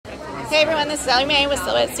Hey everyone, this is Ellie Mae with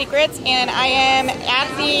Silhouette Secrets, and I am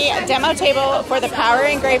at the demo table for the Power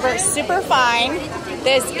Engraver Super Fine.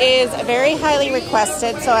 This is very highly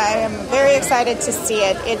requested, so I am very excited to see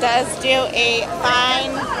it. It does do a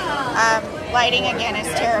fine, lighting again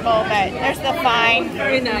is terrible, but there's the fine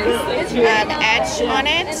edge on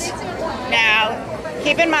it. Now,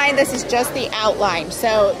 keep in mind this is just the outline,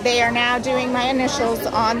 so they are now doing my initials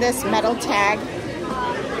on this metal tag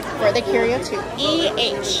for the Curio 2. EH.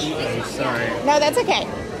 I'm sorry. No, that's okay.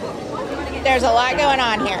 There's a lot going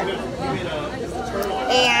on here.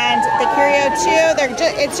 And the Curio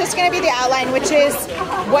 2, it's just going to be the outline, which is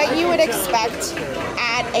what you would expect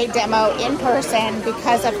at a demo in person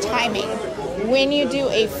because of timing. When you do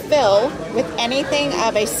a fill with anything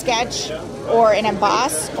of a sketch or an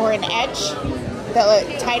emboss or an edge,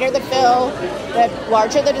 the tighter the fill, the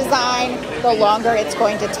larger the design, the longer it's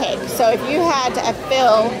going to take. So if you had a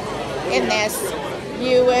fill in this,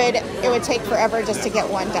 it would take forever just to get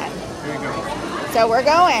one done. Here we go. So we're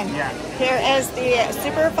going. Yeah. Here is the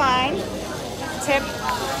super fine tip,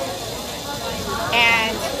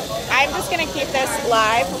 and I'm just going to keep this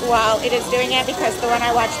live while it is doing it because the one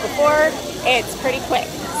I watched before, it's pretty quick.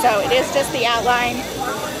 So it is just the outline.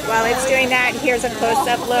 While it's doing that, here's a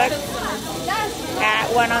close-up look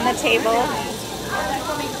at one on the table.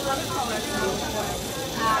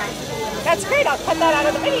 That's great, I'll cut that out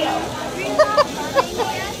of the video.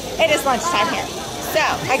 It is lunchtime here. So,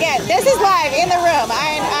 again, this is live in the room.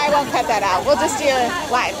 I won't cut that out. We'll just do it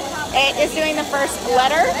live. It is doing the first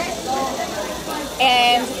letter,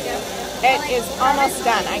 and it is almost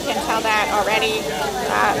done. I can tell that already.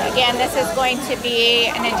 Again, this is going to be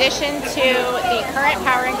an addition to the current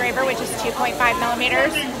Power Engraver, which is 2.5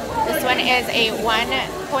 millimeters. This one is a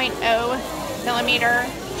 1.0 millimeter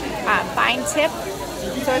fine tip.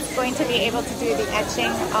 So it's going to be able to do the etching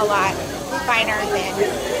a lot finer than.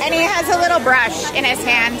 And he has a little brush in his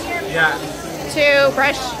hand to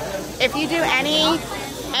brush. If you do any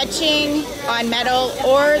etching on metal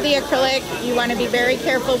or the acrylic, you want to be very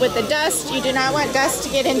careful with the dust. You do not want dust to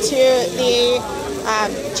get into the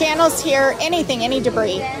channels here, anything, any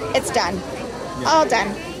debris. It's done. All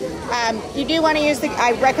done. You do want to use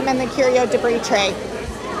I recommend the Curio debris tray.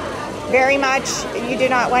 Very much. You do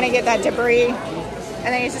not want to get that debris.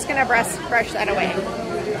 And then he's just going to brush that away.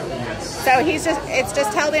 So it's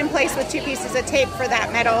just held in place with 2 pieces of tape for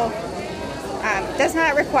that metal. Does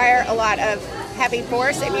not require a lot of heavy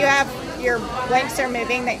force. If you have your blanks are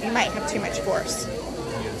moving, that you might have too much force.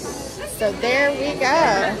 So there we go.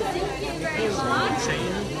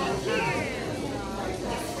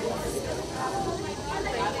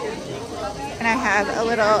 And I have a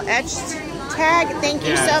little etched tag. Thank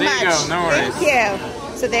you so much. Go. No worries.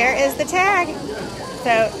 Thank you. So there is the tag.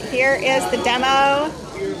 So here is the demo,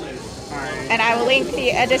 and I will link the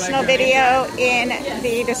additional video in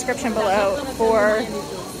the description below for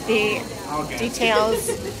the details.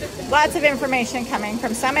 Lots of information coming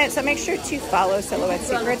from Summit, so make sure to follow Silhouette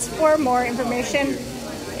Secrets for more information.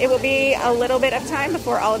 It will be a little bit of time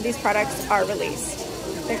before all of these products are released.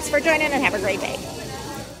 Thanks for joining and have a great day.